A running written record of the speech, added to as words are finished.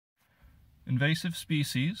Invasive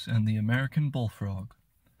species and the American bullfrog.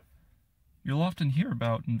 You'll often hear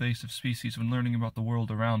about invasive species when learning about the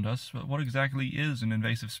world around us, but what exactly is an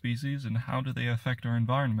invasive species and how do they affect our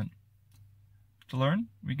environment? To learn,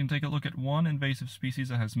 we can take a look at one invasive species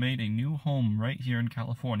that has made a new home right here in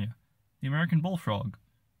California, the American bullfrog,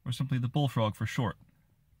 or simply the bullfrog for short.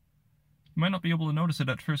 You might not be able to notice it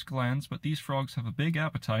at first glance, but these frogs have a big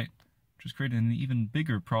appetite, which has created an even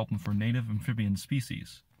bigger problem for native amphibian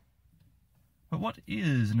species. But what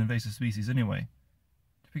is an invasive species anyway?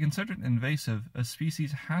 To be considered invasive, a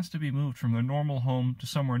species has to be moved from their normal home to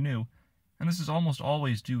somewhere new, and this is almost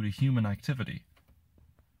always due to human activity.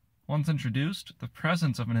 Once introduced, the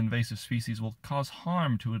presence of an invasive species will cause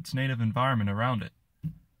harm to its native environment around it.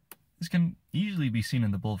 This can easily be seen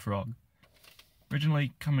in the bullfrog.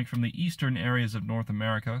 Originally coming from the eastern areas of North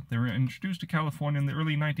America, they were introduced to California in the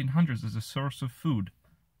early 1900s as a source of food.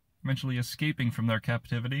 Eventually escaping from their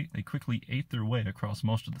captivity, they quickly ate their way across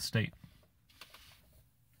most of the state.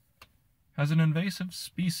 As an invasive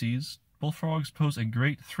species, bullfrogs pose a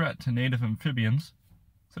great threat to native amphibians,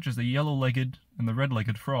 such as the yellow-legged and the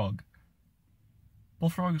red-legged frog.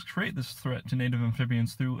 Bullfrogs create this threat to native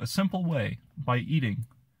amphibians through a simple way, by eating.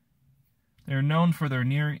 They are known for their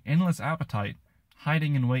near endless appetite,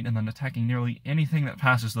 hiding in wait and then attacking nearly anything that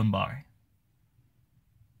passes them by.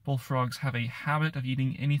 Bullfrogs have a habit of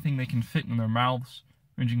eating anything they can fit in their mouths,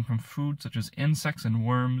 ranging from food such as insects and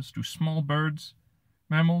worms to small birds,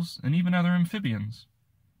 mammals, and even other amphibians.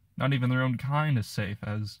 Not even their own kind is safe,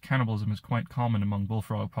 as cannibalism is quite common among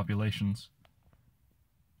bullfrog populations.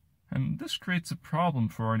 And this creates a problem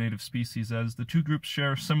for our native species as the two groups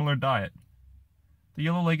share a similar diet. The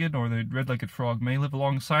yellow-legged or the red-legged frog may live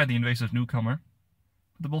alongside the invasive newcomer,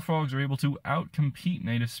 the bullfrogs are able to out-compete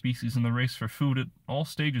native species in the race for food at all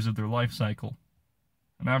stages of their life cycle.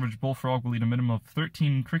 An average bullfrog will eat a minimum of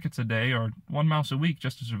 13 crickets a day or 1 mouse a week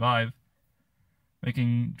just to survive,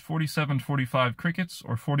 making 47 to 45 crickets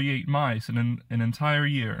or 48 mice in an entire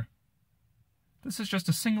year. This is just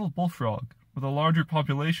a single bullfrog. With a larger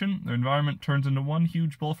population, their environment turns into one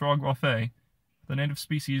huge bullfrog buffet, the native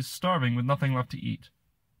species starving with nothing left to eat.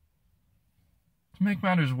 To make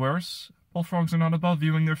matters worse, bullfrogs are not above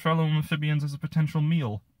viewing their fellow amphibians as a potential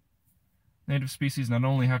meal. Native species not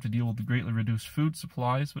only have to deal with the greatly reduced food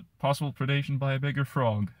supplies, but possible predation by a bigger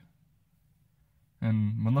frog.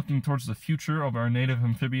 And when looking towards the future of our native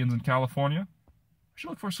amphibians in California, we should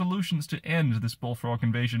look for solutions to end this bullfrog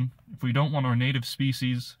invasion if we don't want our native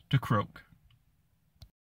species to croak.